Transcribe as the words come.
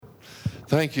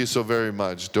Thank you so very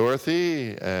much,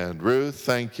 Dorothy and Ruth.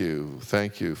 Thank you.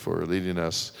 Thank you for leading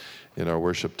us in our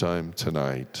worship time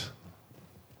tonight.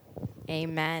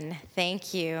 Amen.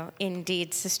 Thank you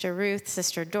indeed, Sister Ruth,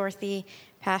 Sister Dorothy,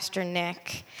 Pastor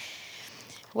Nick.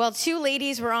 Well, two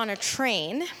ladies were on a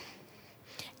train,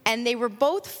 and they were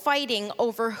both fighting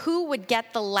over who would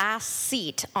get the last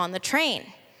seat on the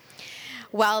train.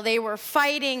 While they were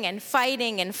fighting, and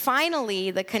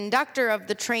finally the conductor of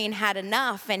the train had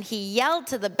enough, and he yelled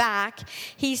to the back.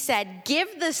 He said,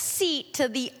 "Give the seat to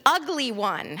the ugly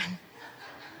one."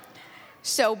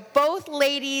 So both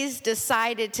ladies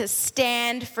decided to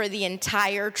stand for the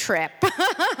entire trip.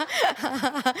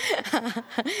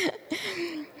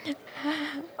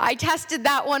 I tested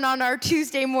that one on our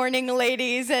Tuesday morning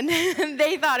ladies, and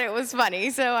they thought it was funny,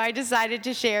 so I decided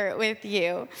to share it with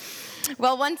you.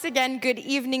 Well, once again, good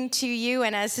evening to you,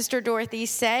 and as Sister Dorothy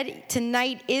said,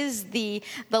 tonight is the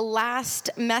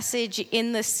last message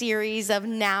in the series of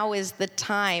Now is the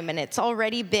Time, and it's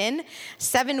already been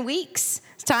 7 weeks.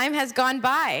 Time has gone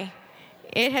by.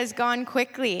 It has gone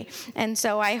quickly, and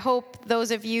so I hope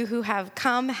those of you who have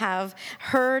come have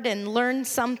heard and learned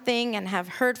something and have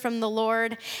heard from the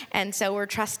Lord, and so we're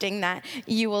trusting that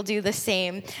you will do the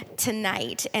same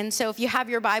tonight. And so if you have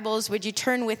your Bibles, would you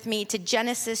turn with me to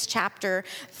Genesis chapter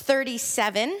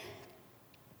 37,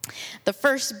 the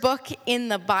first book in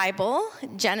the Bible,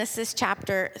 Genesis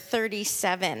chapter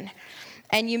 37.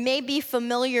 And you may be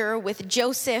familiar with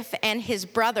Joseph and his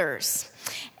brothers.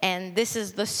 And this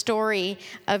is the story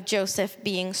of Joseph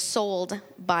being sold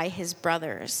by his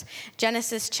brothers.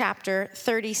 Genesis chapter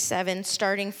 37,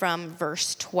 starting from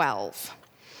verse 12.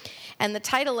 And the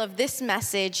title of this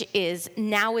message is,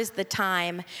 Now is the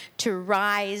Time to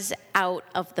Rise Out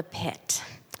of the Pit.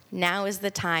 Now is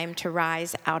the time to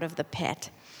rise out of the pit.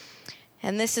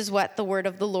 And this is what the word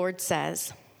of the Lord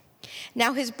says.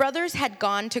 Now his brothers had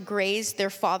gone to graze their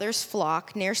father's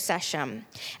flock near Shechem,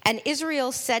 and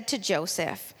Israel said to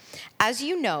Joseph, "As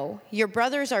you know, your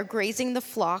brothers are grazing the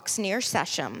flocks near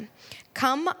Shechem.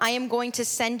 Come, I am going to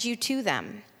send you to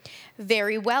them."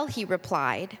 "Very well," he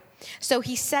replied. So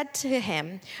he said to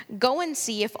him, "Go and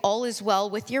see if all is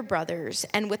well with your brothers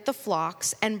and with the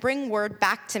flocks, and bring word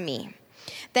back to me."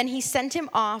 Then he sent him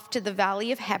off to the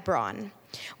valley of Hebron.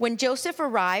 When Joseph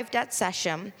arrived at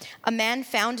Shechem, a man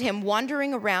found him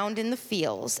wandering around in the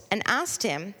fields and asked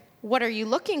him, "What are you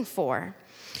looking for?"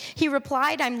 He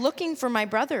replied, "I'm looking for my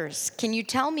brothers. Can you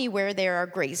tell me where they are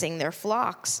grazing their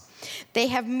flocks?" "They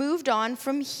have moved on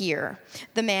from here,"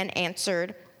 the man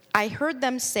answered. "I heard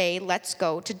them say, 'Let's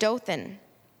go to Dothan.'"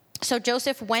 So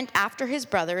Joseph went after his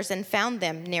brothers and found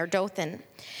them near Dothan.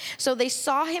 So they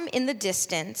saw him in the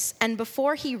distance, and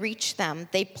before he reached them,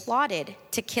 they plotted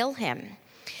to kill him.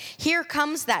 "Here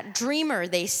comes that dreamer,"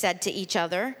 they said to each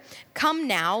other. "Come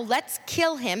now, let's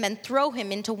kill him and throw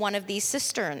him into one of these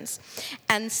cisterns,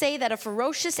 and say that a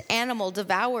ferocious animal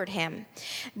devoured him.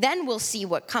 Then we'll see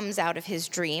what comes out of his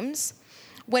dreams."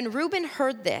 When Reuben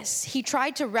heard this, he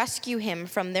tried to rescue him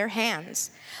from their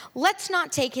hands. "Let's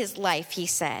not take his life," he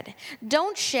said.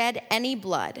 "Don't shed any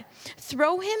blood.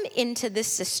 Throw him into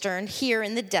this cistern here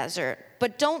in the desert,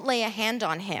 but don't lay a hand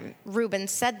on him." Reuben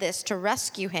said this to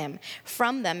rescue him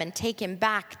from them and take him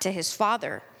back to his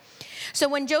father. So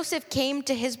when Joseph came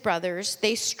to his brothers,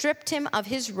 they stripped him of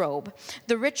his robe,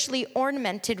 the richly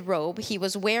ornamented robe he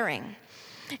was wearing.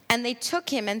 And they took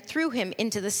him and threw him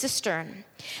into the cistern.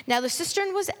 Now the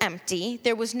cistern was empty,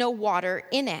 there was no water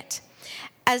in it.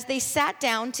 As they sat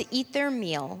down to eat their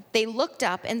meal, they looked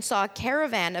up and saw a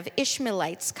caravan of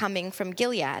Ishmaelites coming from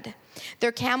Gilead.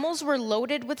 Their camels were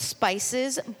loaded with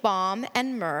spices, balm,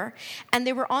 and myrrh, and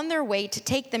they were on their way to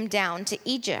take them down to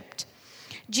Egypt.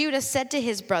 Judah said to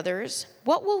his brothers,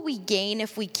 "What will we gain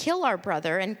if we kill our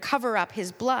brother and cover up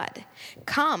his blood?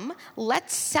 Come,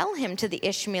 let's sell him to the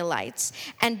Ishmaelites,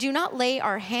 and do not lay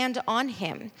our hand on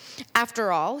him.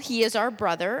 After all, he is our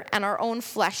brother and our own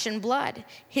flesh and blood."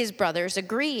 His brothers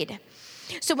agreed.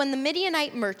 So when the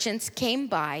Midianite merchants came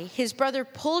by, his brother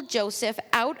pulled Joseph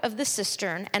out of the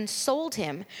cistern and sold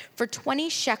him for 20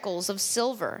 shekels of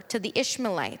silver to the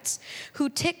Ishmaelites, who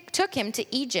took him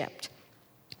to Egypt.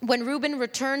 When Reuben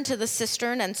returned to the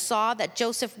cistern and saw that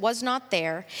Joseph was not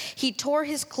there, he tore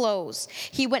his clothes.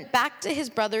 He went back to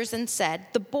his brothers and said,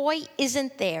 "The boy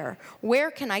isn't there. Where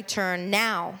can I turn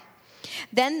now?"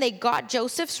 Then they got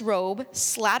Joseph's robe,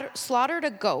 slaughtered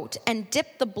a goat, and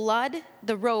dipped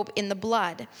the robe in the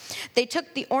blood. They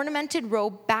took the ornamented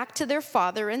robe back to their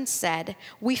father and said,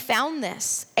 "We found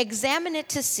this. Examine it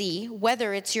to see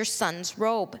whether it's your son's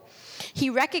robe."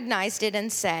 He recognized it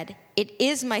and said, "It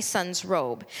is my son's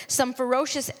robe. Some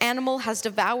ferocious animal has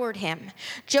devoured him.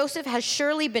 Joseph has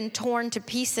surely been torn to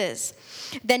pieces."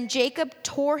 Then Jacob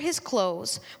tore his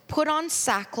clothes, put on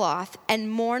sackcloth,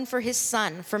 and mourned for his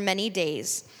son for many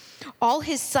days. All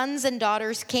his sons and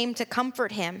daughters came to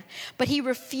comfort him, but he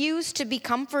refused to be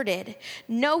comforted.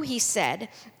 "No," he said,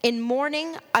 "in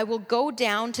mourning I will go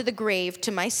down to the grave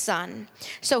to my son."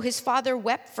 So his father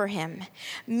wept for him.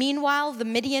 Meanwhile, the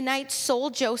Midianites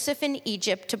sold Joseph in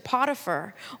Egypt to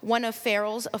Potiphar, one of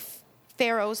Pharaoh's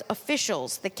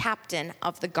officials, the captain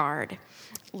of the guard.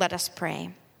 Let us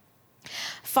pray.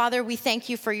 Father, we thank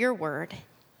you for your word.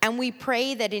 And we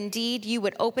pray that indeed you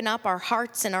would open up our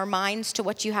hearts and our minds to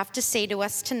what you have to say to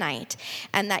us tonight,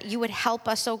 and that you would help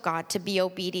us, oh God, to be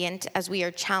obedient as we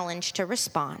are challenged to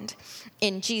respond.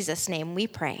 In Jesus' name we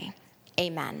pray.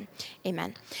 Amen.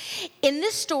 Amen. In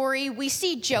this story, we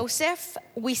see Joseph,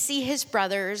 we see his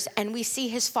brothers, and we see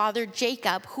his father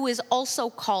Jacob, who is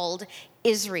also called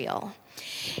Israel.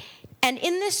 And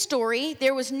in this story,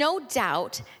 there was no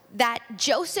doubt that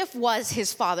Joseph was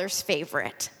his father's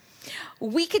favorite.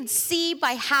 We could see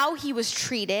by how he was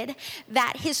treated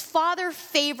that his father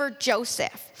favored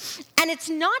Joseph. And it's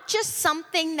not just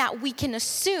something that we can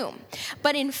assume,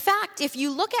 but in fact, if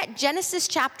you look at Genesis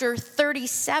chapter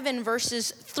 37,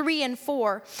 verses 3 and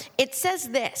 4, it says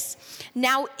this: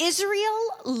 "Now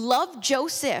Israel loved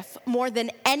Joseph more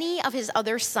than any of his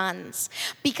other sons,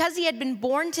 because he had been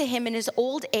born to him in his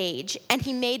old age, and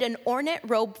he made an ornate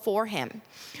robe for him.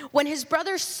 When his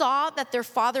brothers saw that their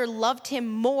father loved him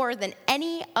more than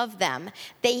any of them,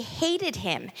 they hated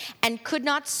him and could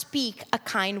not speak a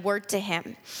kind word to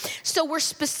him." So we're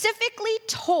specifically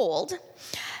told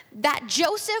that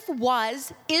Joseph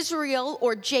was Israel,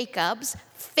 or Jacob's,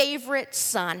 favorite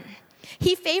son.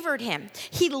 He favored him.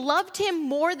 He loved him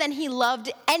more than he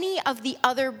loved any of the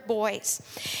other boys.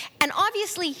 And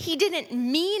obviously, he didn't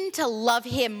mean to love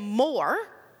him more.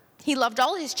 He loved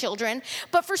all his children,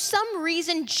 but for some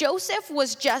reason, Joseph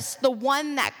was just the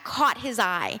one that caught his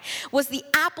eye, was the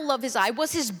apple of his eye,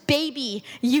 was his baby,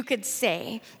 you could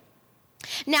say.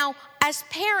 Now, as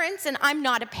parents, and I'm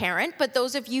not a parent, but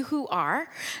those of you who are,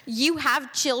 you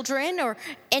have children,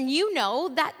 and you know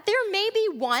that there may be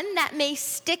one that may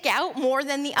stick out more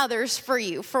than the others for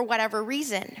you for whatever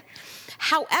reason.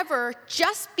 However,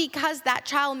 just because that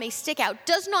child may stick out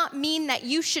does not mean that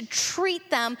you should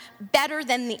treat them better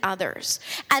than the others,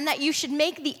 and that you should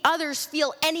make the others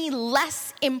feel any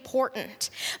less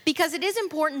important, because it is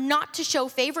important not to show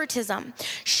favoritism.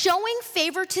 Showing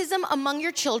favoritism among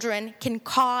your children can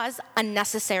cause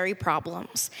unnecessary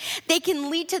problems. They can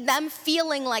lead to them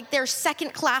feeling like they're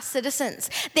second-class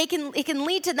citizens. It can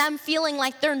lead to them feeling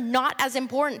like they're not as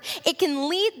important. It can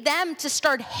lead them to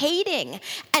start hating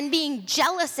and being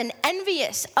jealous and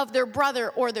envious of their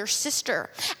brother or their sister.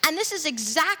 And this is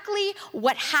exactly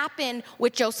what happened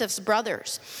with Joseph's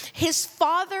brothers. His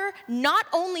father not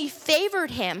only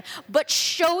favored him, but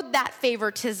showed that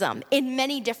favoritism in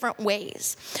many different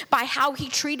ways. By how he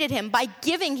treated him, by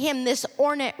giving him this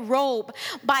ornate robe,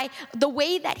 by the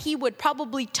way that he would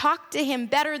probably talk to him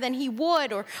better than he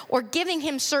would, or giving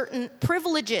him certain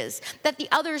privileges that the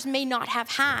others may not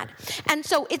have had. And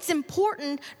so it's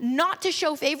important not to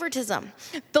show favoritism.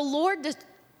 The Lord does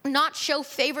not show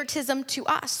favoritism to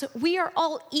us. We are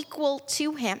all equal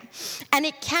to him, and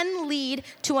it can lead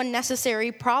to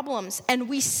unnecessary problems, and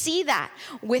we see that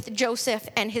with Joseph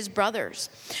and his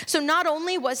brothers. So not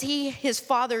only was he his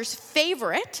father's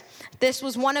favorite, this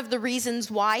was one of the reasons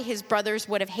why his brothers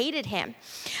would have hated him.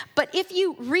 But if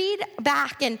you read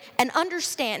back and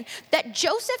understand that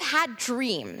Joseph had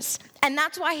dreams, and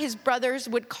that's why his brothers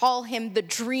would call him the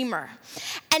dreamer.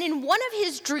 And in one of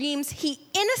his dreams, he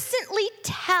innocently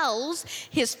tells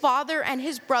his father and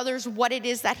his brothers what it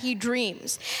is that he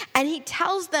dreams. And he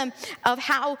tells them of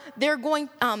how they're going,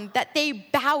 that they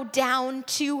bow down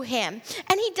to him.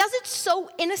 And he does it so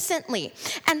innocently.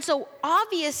 And so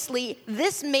obviously,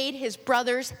 this made his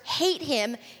brothers hate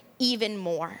him even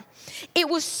more. It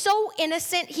was so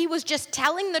innocent, he was just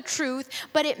telling the truth,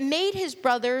 but it made his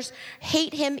brothers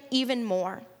hate him even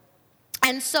more.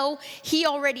 And so he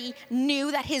already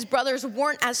knew that his brothers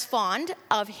weren't as fond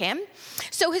of him.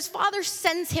 So his father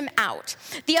sends him out.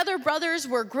 The other brothers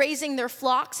were grazing their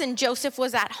flocks, and Joseph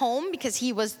was at home because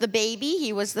he was the baby,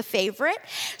 he was the favorite.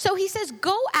 So he says,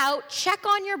 go out, check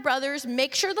on your brothers,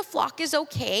 make sure the flock is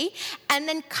okay, and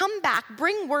then come back,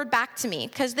 bring word back to me,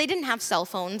 because they didn't have cell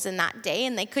phones in that day,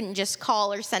 and they couldn't just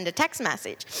call or send a text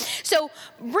message. So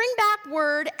bring back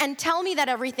word and tell me that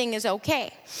everything is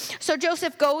okay. So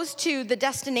Joseph goes to the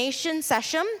destination,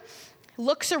 Shechem,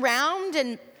 looks around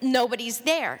and nobody's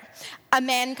there. A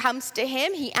man comes to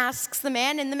him, he asks the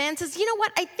man, and the man says, you know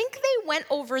what, I think they went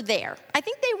over there. I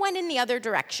think they went in the other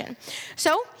direction.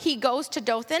 So he goes to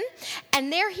Dothan,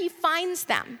 and there he finds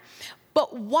them.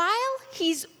 But while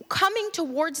he's coming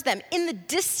towards them, in the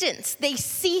distance, they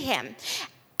see him.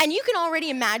 And you can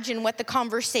already imagine what the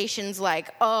conversation's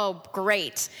like. Oh,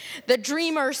 great. The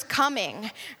dreamer's coming,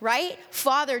 right?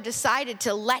 Father decided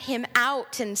to let him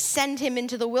out and send him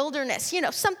into the wilderness,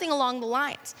 something along the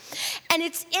lines. And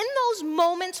it's in those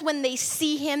moments when they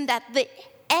see him that the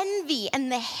envy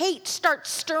and the hate start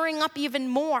stirring up even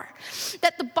more.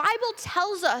 That the Bible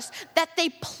tells us that they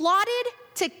plotted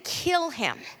to kill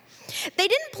him. They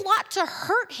didn't plot to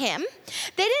hurt him.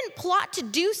 They didn't plot to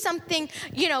do something,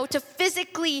 to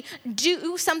physically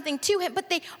do something to him, but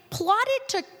they plotted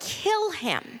to kill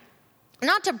him.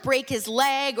 Not to break his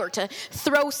leg or to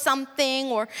throw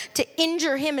something or to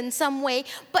injure him in some way,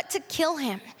 but to kill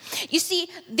him. You see,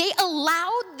 they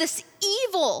allowed this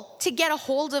evil to get a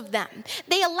hold of them.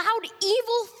 They allowed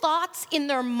evil thoughts in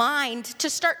their mind to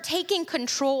start taking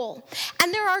control.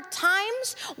 And there are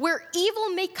times where evil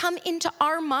may come into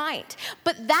our mind,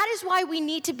 but that is why we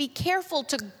need to be careful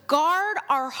to guard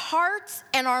our hearts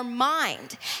and our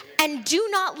mind and do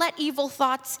not let evil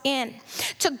thoughts in.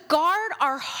 To guard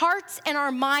our hearts and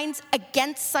our minds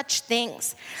against such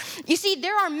things. You see,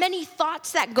 there are many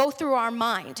thoughts that go through our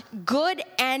mind, good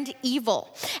and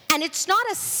evil. And it's not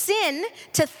a sin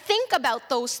to think about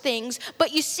those things,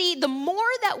 but you see, the more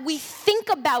that we think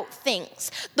about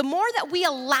things, the more that we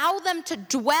allow them to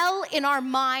dwell in our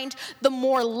mind, the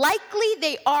more likely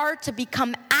they are to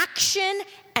become action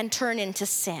and turn into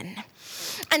sin.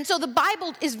 And so the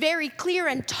Bible is very clear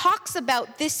and talks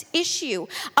about this issue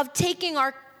of taking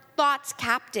our thoughts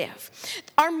captive.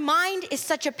 Our mind is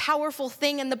such a powerful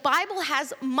thing, and the Bible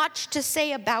has much to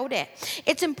say about it.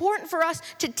 It's important for us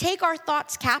to take our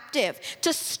thoughts captive,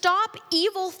 to stop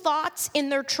evil thoughts in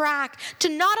their track, to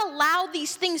not allow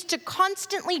these things to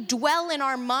constantly dwell in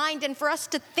our mind, and for us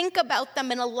to think about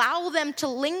them and allow them to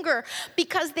linger,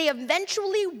 because they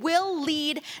eventually will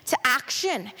lead to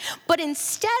action. But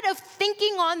instead of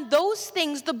thinking on those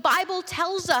things, the Bible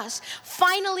tells us,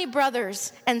 finally,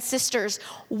 brothers and sisters,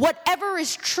 whatever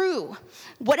is true,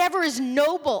 whatever is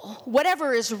noble,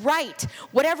 whatever is right,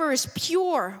 whatever is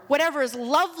pure, whatever is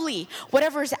lovely,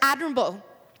 whatever is admirable,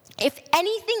 if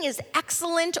anything is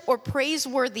excellent or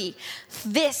praiseworthy,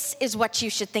 this is what you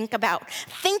should think about.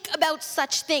 Think about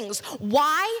such things.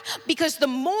 Why? Because the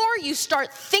more you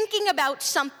start thinking about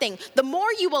something, the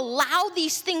more you allow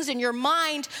these things in your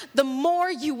mind, the more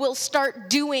you will start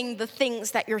doing the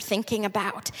things that you're thinking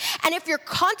about. And if you're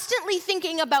constantly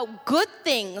thinking about good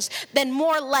things, then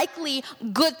more likely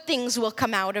good things will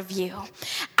come out of you.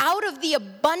 Out of the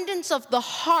abundance of the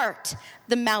heart,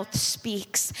 the mouth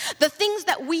speaks. The things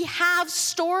that we have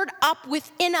stored up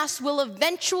within us will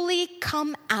eventually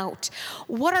come out.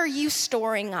 What are you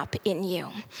storing up in you?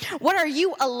 What are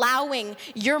you allowing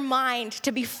your mind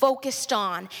to be focused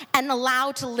on and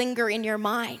allow to linger in your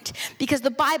mind? Because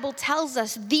the Bible tells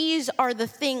us these are the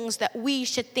things that we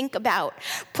should think about.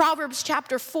 Proverbs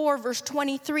chapter 4, verse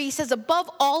 23 says, above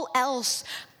all else,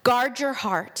 guard your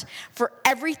heart, for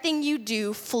everything you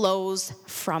do flows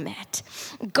from it.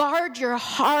 Guard your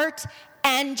heart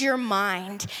and your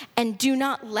mind, and do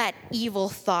not let evil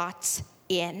thoughts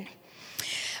in.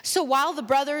 So while the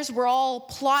brothers were all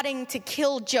plotting to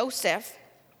kill Joseph,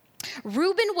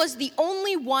 Reuben was the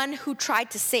only one who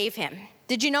tried to save him.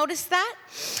 Did you notice that?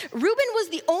 Reuben was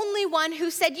the only one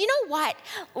who said, you know what?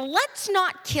 Let's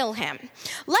not kill him.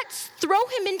 Let's throw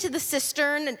him into the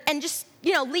cistern and just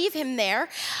leave him there.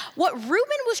 What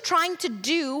Reuben was trying to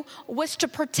do was to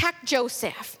protect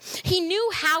Joseph. He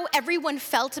knew how everyone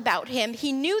felt about him.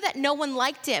 He knew that no one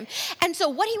liked him. And so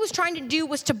what he was trying to do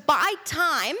was to buy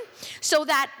time so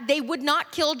that they would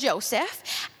not kill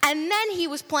Joseph. And then he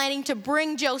was planning to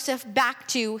bring Joseph back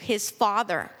to his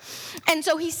father. And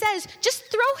so he says,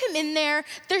 just throw him in there.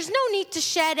 There's no need to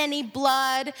shed any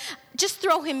blood. Just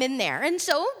throw him in there. And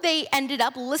so they ended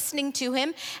up listening to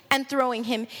him and throwing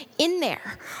him in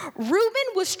there. Reuben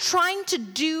was trying to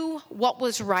do what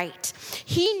was right.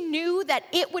 He knew that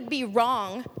it would be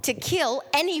wrong to kill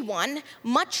anyone,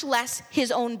 much less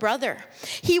his own brother.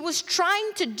 He was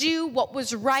trying to do what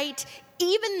was right,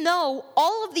 even though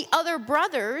all of the other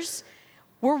brothers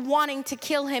were wanting to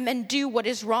kill him and do what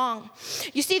is wrong.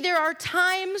 You see, there are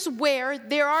times where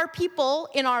there are people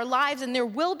in our lives, and there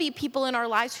will be people in our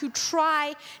lives who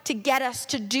try to get us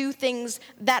to do things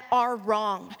that are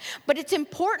wrong. But it's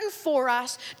important for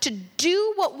us to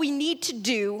do what we need to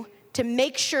do to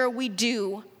make sure we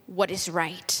do what is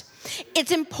right.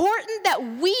 It's important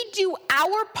that we do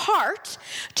our part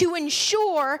to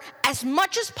ensure as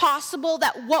much as possible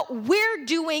that what we're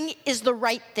doing is the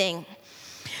right thing.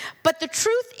 But the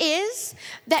truth is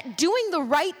that doing the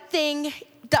right thing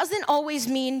doesn't always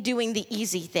mean doing the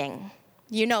easy thing.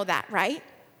 You know that, right?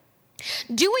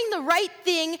 Doing the right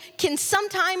thing can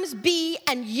sometimes be,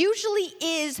 and usually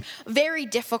is, very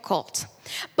difficult.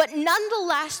 But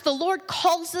nonetheless, the Lord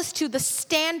calls us to the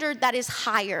standard that is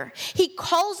higher. He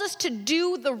calls us to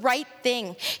do the right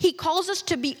thing. He calls us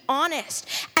to be honest.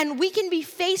 And we can be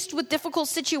faced with difficult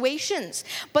situations.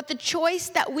 But the choice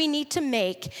that we need to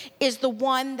make is the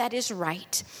one that is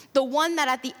right. The one that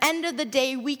at the end of the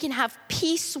day, we can have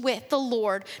peace with the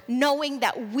Lord, knowing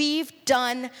that we've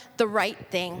done the right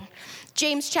thing.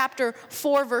 James chapter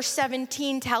 4, verse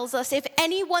 17 tells us, if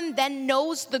anyone then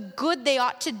knows the good they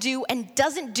ought to do and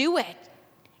doesn't do it,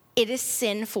 it is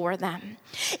sin for them.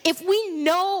 If we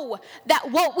know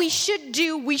that what we should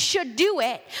do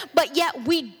it, but yet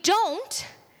we don't,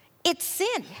 it's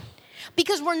sin.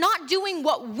 Because we're not doing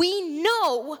what we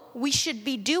know we should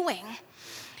be doing.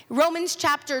 Romans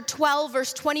chapter 12,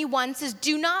 verse 21 says,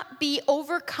 do not be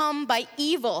overcome by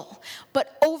evil,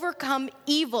 but overcome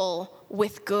evil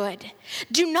with good.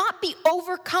 Do not be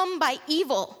overcome by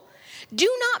evil. Do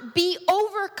not be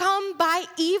overcome by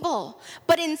evil,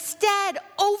 but instead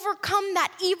overcome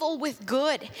that evil with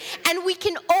good. And we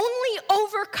can only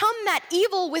overcome that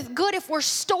evil with good if we're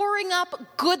storing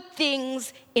up good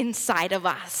things inside of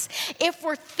us. If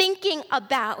we're thinking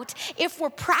about, if we're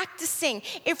practicing,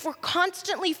 if we're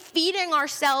constantly feeding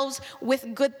ourselves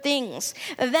with good things,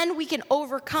 then we can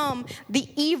overcome the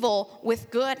evil with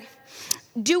good.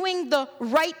 Doing the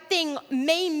right thing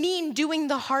may mean doing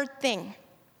the hard thing.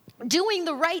 Doing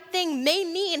the right thing may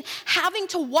mean having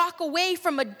to walk away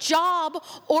from a job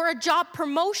or a job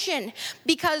promotion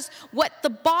because what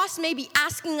the boss may be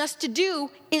asking us to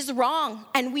do is wrong,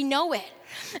 and we know it.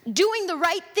 Doing the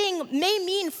right thing may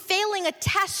mean failing a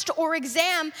test or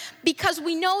exam because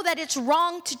we know that it's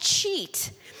wrong to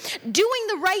cheat. Doing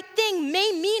the right thing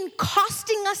may mean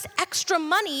costing us extra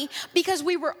money because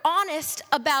we were honest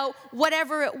about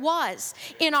whatever it was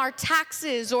in our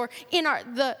taxes or in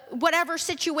the whatever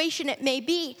situation it may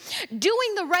be.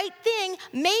 Doing the right thing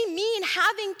may mean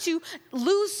having to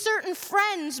lose certain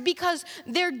friends because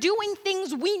they're doing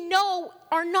things we know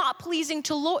are not pleasing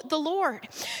to the Lord.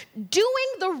 Doing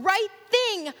the right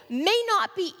thing may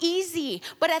not be easy,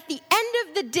 but at the end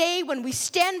of the day, when we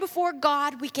stand before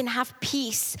God, we can have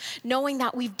peace, knowing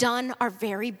that we've done our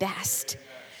very best.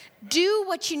 Do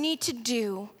what you need to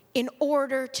do in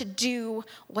order to do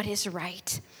what is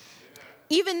right.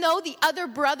 Even though the other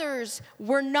brothers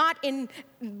were not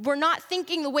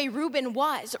thinking the way Reuben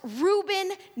was,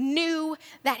 Reuben knew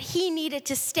that he needed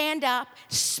to stand up,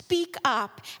 speak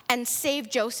up, and save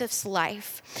Joseph's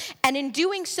life. And in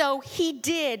doing so, he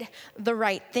did the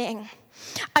right thing.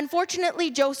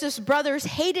 Unfortunately, Joseph's brothers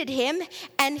hated him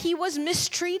and he was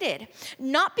mistreated,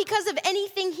 not because of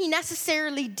anything he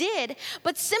necessarily did,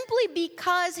 but simply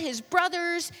because his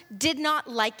brothers did not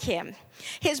like him.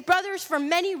 His brothers, for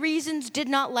many reasons, did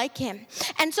not like him.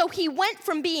 And so he went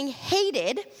from being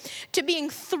hated to being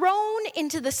thrown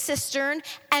into the cistern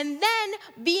and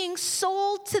then being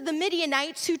sold to the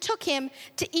Midianites who took him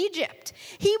to Egypt.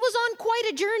 He was on quite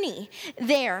a journey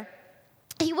there.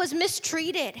 He was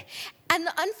mistreated. And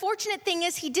the unfortunate thing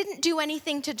is he didn't do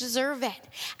anything to deserve it.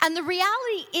 And the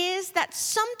reality is that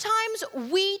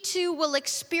sometimes we too will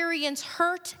experience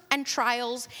hurt and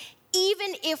trials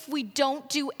even if we don't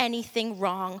do anything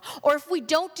wrong or if we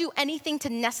don't do anything to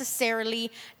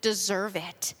necessarily deserve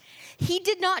it. He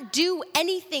did not do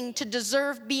anything to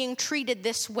deserve being treated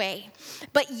this way,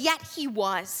 but yet he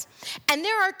was. And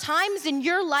there are times in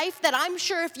your life that I'm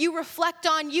sure if you reflect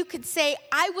on, you could say,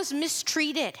 I was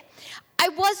mistreated. I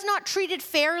was not treated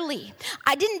fairly.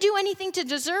 I didn't do anything to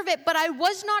deserve it, but I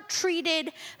was not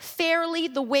treated fairly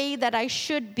the way that I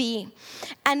should be.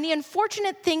 And the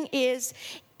unfortunate thing is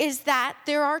that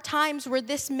there are times where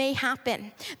this may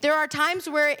happen. There are times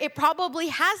where it probably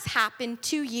has happened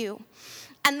to you.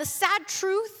 And the sad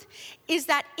truth is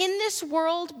that in this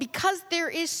world, because there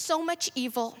is so much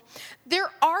evil, there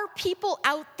are people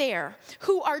out there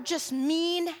who are just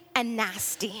mean and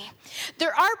nasty.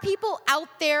 There are people out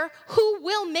there who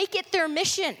will make it their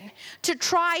mission to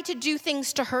try to do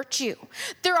things to hurt you.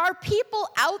 There are people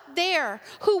out there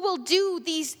who will do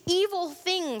these evil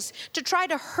things to try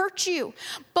to hurt you.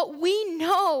 But we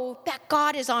know that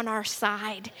God is on our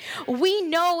side. We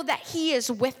know that He is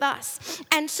with us.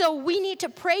 And so we need to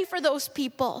pray for those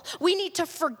people. We need to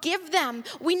forgive them.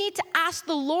 We need to ask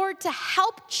the Lord to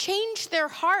help change rearrange their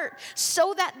heart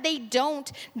so that they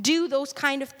don't do those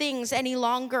kind of things any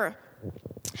longer.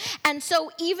 And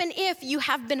so even if you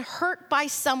have been hurt by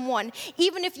someone,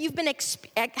 even if you've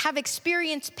have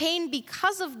experienced pain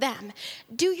because of them,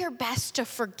 do your best to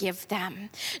forgive them.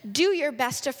 Do your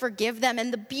best to forgive them.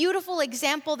 And the beautiful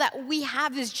example that we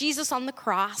have is Jesus on the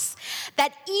cross,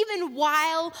 that even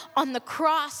while on the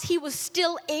cross, he was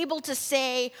still able to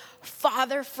say,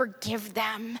 Father, forgive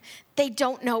them. They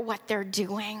don't know what they're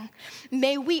doing.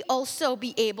 May we also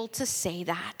be able to say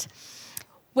that.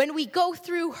 When we go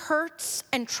through hurts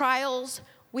and trials,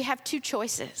 we have two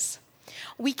choices.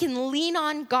 We can lean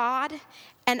on God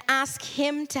and ask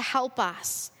him to help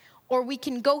us, or we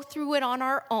can go through it on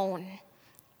our own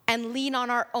and lean on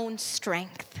our own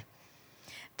strength.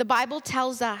 The Bible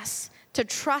tells us to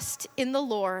trust in the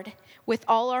Lord with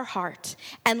all our heart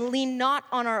and lean not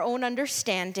on our own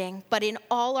understanding, but in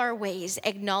all our ways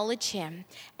acknowledge him,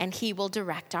 and he will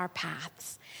direct our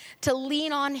paths. To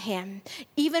lean on him,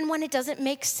 even when it doesn't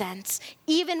make sense,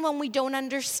 even when we don't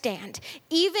understand,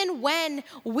 even when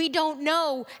we don't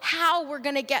know how we're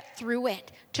going to get through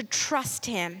it, to trust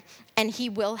him, and he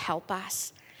will help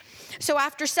us. So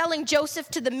after selling Joseph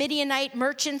to the Midianite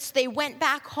merchants, they went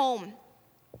back home.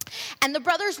 And the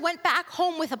brothers went back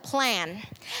home with a plan.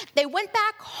 They went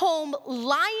back home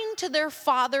lying to their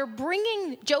father,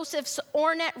 bringing Joseph's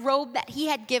ornate robe that he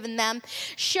had given them,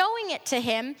 showing it to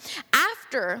him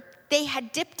after they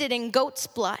had dipped it in goat's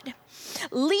blood,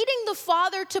 leading the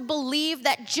father to believe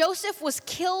that Joseph was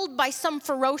killed by some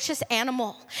ferocious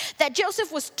animal, that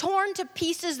Joseph was torn to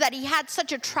pieces, that he had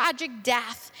such a tragic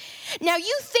death. Now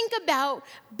you think about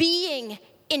being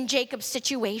in Jacob's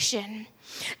situation.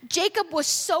 Jacob was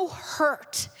so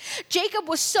hurt. Jacob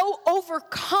was so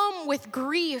overcome with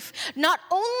grief. Not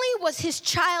only was his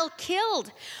child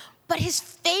killed, but his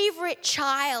favorite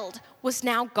child was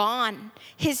now gone.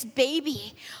 His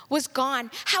baby was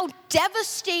gone. How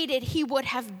devastated he would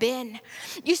have been.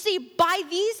 You see, by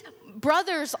these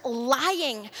brothers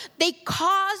lying, they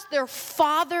caused their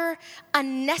father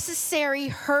unnecessary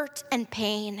hurt and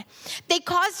pain. They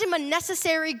caused him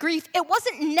unnecessary grief. It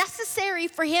wasn't necessary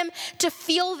for him to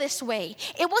feel this way.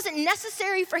 It wasn't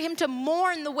necessary for him to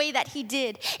mourn the way that he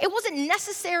did. It wasn't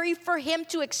necessary for him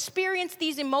to experience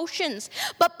these emotions.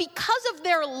 But because of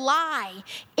their lie,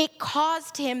 it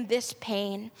caused him this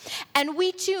pain. And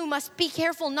we too must be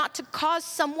careful not to cause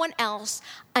someone else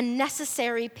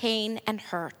unnecessary pain and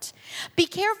hurt. Be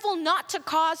careful not to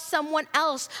cause someone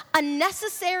else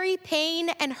unnecessary pain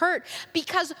and hurt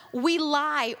because we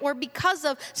lie or because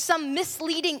of some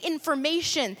misleading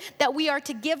information that we are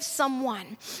to give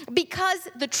someone. Because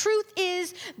the truth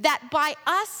is that by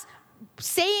us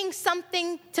saying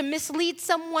something to mislead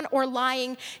someone or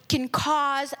lying can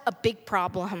cause a big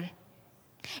problem.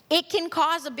 It can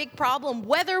cause a big problem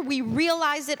whether we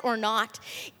realize it or not.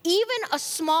 Even a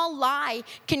small lie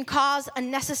can cause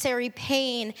unnecessary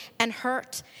pain and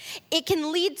hurt. It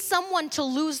can lead someone to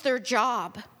lose their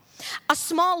job. A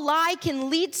small lie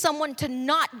can lead someone to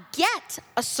not get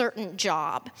a certain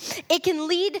job. It can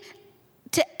lead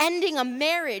to ending a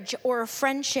marriage or a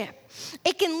friendship.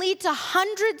 It can lead to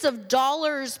hundreds of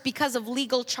dollars because of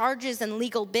legal charges and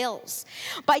legal bills.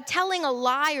 By telling a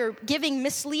lie or giving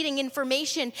misleading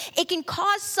information, it can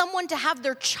cause someone to have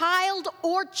their child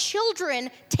or children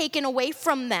taken away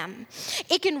from them.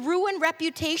 It can ruin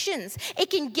reputations. It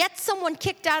can get someone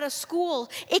kicked out of school.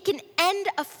 It can end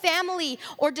a family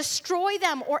or destroy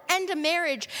them or end a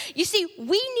marriage. You see,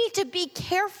 we need to be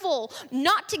careful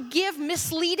not to give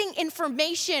misleading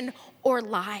information or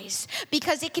lies,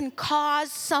 because it can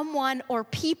cause someone or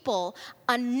people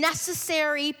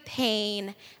unnecessary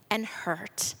pain and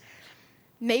hurt.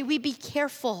 May we be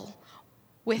careful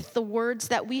with the words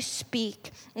that we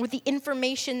speak, with the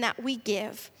information that we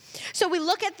give. So we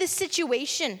look at this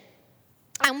situation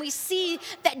and we see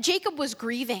that Jacob was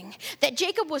grieving, that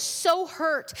Jacob was so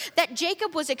hurt, that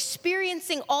Jacob was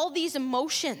experiencing all these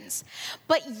emotions.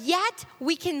 But yet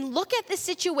we can look at the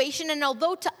situation, and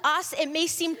although to us it may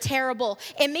seem terrible,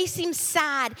 it may seem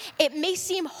sad, it may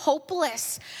seem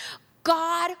hopeless,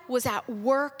 God was at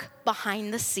work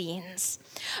behind the scenes.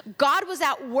 God was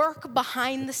at work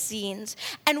behind the scenes.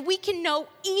 And we can know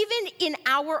even in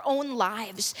our own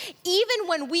lives, even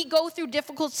when we go through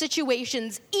difficult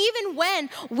situations, even when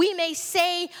we may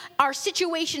say our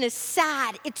situation is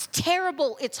sad, it's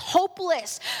terrible, it's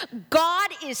hopeless, God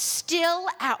is still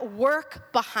at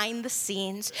work behind the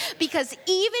scenes. Because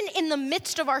even in the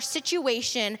midst of our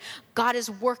situation, God is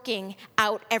working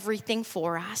out everything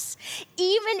for us.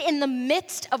 Even in the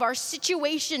midst of our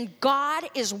situation, God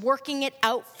is working it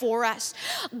out for us.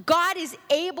 God is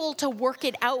able to work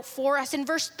it out for us. In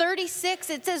verse 36,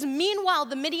 it says, meanwhile,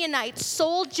 the Midianites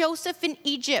sold Joseph in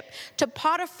Egypt to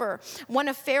Potiphar, one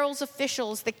of Pharaoh's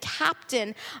officials, the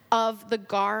captain of the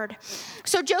guard.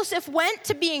 So Joseph went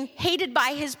to being hated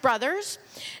by his brothers,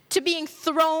 to being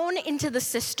thrown into the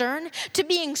cistern, to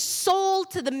being sold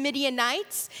to the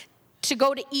Midianites, to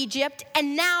go to Egypt,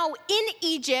 and now in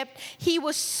Egypt, he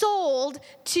was sold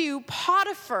to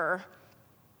Potiphar.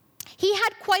 He had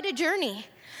quite a journey,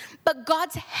 but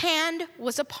God's hand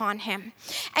was upon him.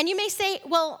 And you may say,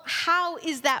 well, how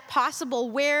is that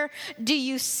possible? Where do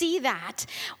you see that?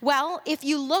 Well, if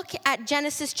you look at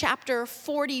Genesis chapter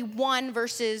 41,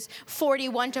 verses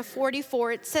 41 to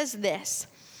 44, it says this.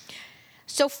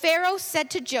 So Pharaoh said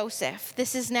to Joseph,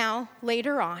 this is now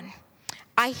later on,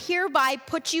 I hereby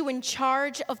put you in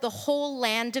charge of the whole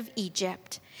land of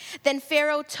Egypt. Then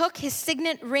Pharaoh took his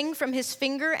signet ring from his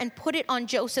finger and put it on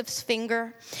Joseph's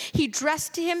finger. He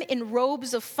dressed him in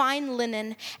robes of fine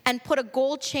linen and put a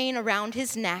gold chain around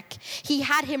his neck. He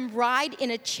had him ride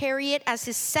in a chariot as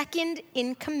his second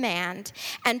in command,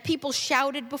 and people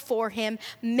shouted before him,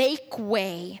 "Make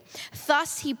way."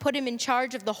 Thus he put him in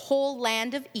charge of the whole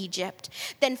land of Egypt.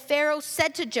 Then Pharaoh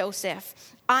said to Joseph,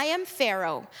 I am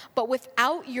Pharaoh, but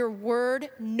without your word,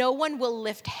 no one will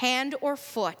lift hand or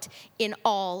foot in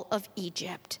all of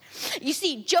Egypt. You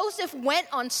see, Joseph went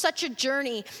on such a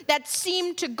journey that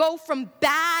seemed to go from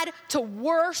bad to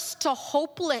worse to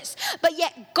hopeless. But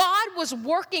yet God was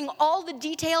working all the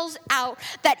details out,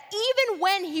 that even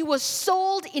when he was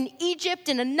sold in Egypt,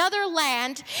 in another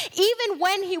land, even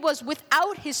when he was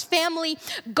without his family,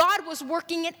 God was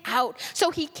working it out.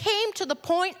 So he came to the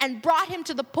point and brought him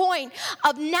to the point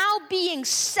of now being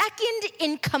second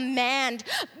in command,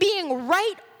 being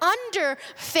right under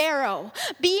Pharaoh,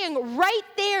 being right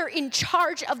there in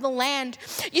charge of the land.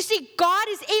 You see, God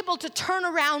is able to turn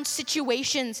around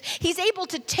situations. He's able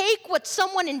to take what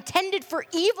someone intended for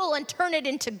evil and turn it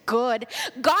into good.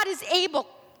 God is able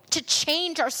to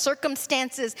change our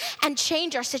circumstances and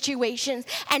change our situations,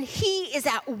 and he is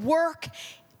at work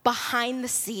behind the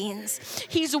scenes.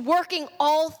 He's working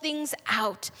all things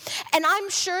out. And I'm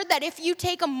sure that if you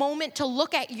take a moment to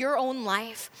look at your own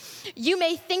life, you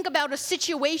may think about a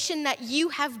situation that you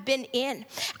have been in.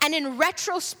 And in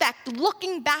retrospect,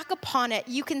 looking back upon it,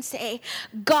 you can say,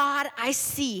 God, I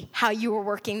see how you were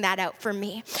working that out for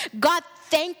me. God,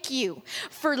 thank you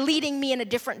for leading me in a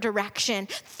different direction.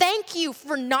 Thank you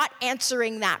for not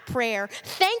answering that prayer.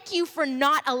 Thank you for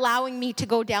not allowing me to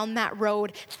go down that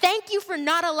road. Thank you for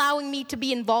not allowing me to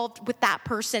be involved with that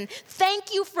person.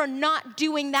 Thank you for not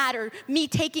doing that, or me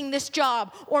taking this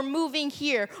job or moving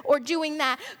here or doing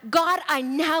that. God, I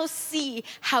now see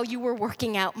how you were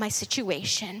working out my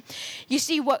situation. You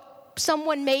see, what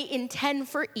someone may intend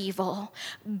for evil,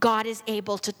 God is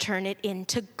able to turn it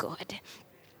into good.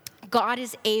 God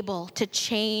is able to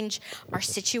change our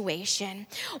situation.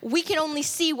 We can only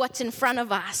see what's in front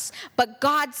of us, but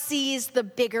God sees the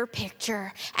bigger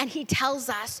picture, and he tells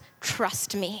us,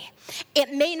 trust me.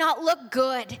 It may not look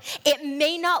good. It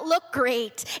may not look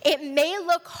great. It may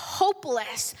look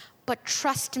hopeless, but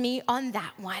trust me on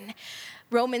that one.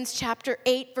 Romans chapter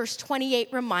 8, verse 28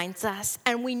 reminds us,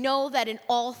 and we know that in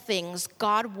all things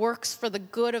God works for the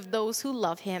good of those who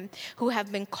love him, who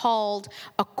have been called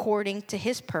according to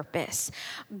his purpose.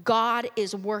 God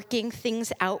is working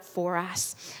things out for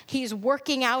us. He's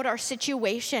working out our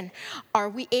situation. Are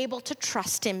we able to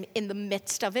trust him in the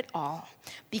midst of it all?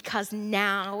 Because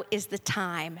now is the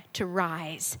time to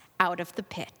rise out of the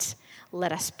pit.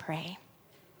 Let us pray.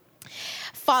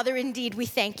 Father, indeed, we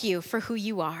thank you for who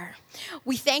you are.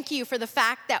 We thank you for the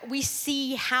fact that we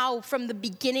see how from the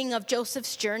beginning of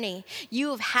Joseph's journey,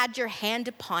 you have had your hand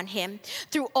upon him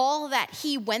through all that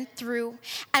he went through.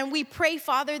 And we pray,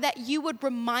 Father, that you would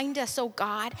remind us, oh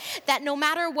God, that no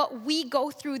matter what we go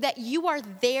through, that you are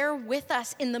there with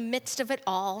us in the midst of it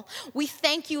all. We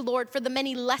thank you, Lord, for the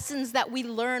many lessons that we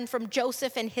learn from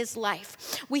Joseph and his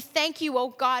life. We thank you, oh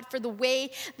God, for the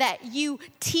way that you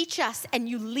teach us and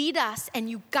you lead us and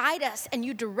you guide us and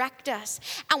you direct us.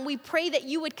 And we pray that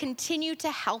you would continue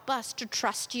to help us to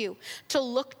trust you, to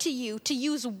look to you, to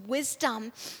use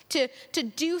wisdom, to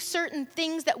do certain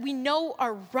things that we know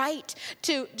are right,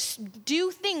 to do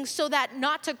things so that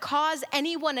not to cause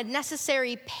anyone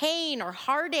unnecessary pain or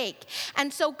heartache.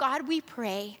 And so, God, we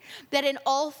pray that in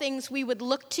all things we would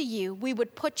look to you, we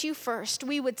would put you first,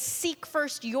 we would seek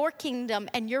first your kingdom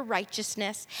and your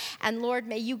righteousness. And Lord,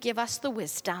 may you give us the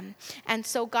wisdom. And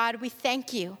so, God, we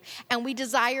thank you, and we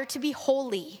desire to be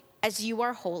holy as you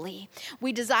are holy.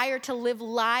 We desire to live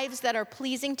lives that are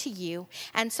pleasing to you.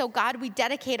 And so, God, we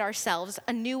dedicate ourselves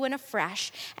anew and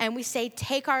afresh, and we say,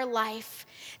 take our life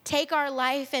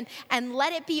and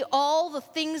let it be all the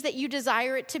things that you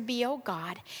desire it to be, oh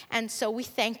God. And so we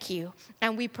thank you,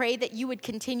 and we pray that you would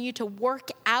continue to work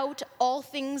out all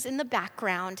things in the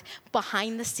background,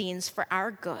 behind the scenes for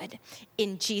our good.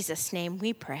 In Jesus' name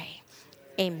we pray.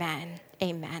 Amen.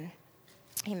 Amen.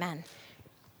 Amen.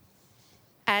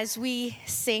 As we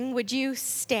sing, would you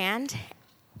stand?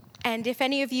 And if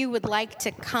any of you would like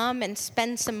to come and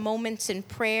spend some moments in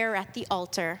prayer at the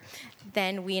altar,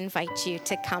 then we invite you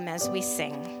to come as we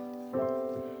sing.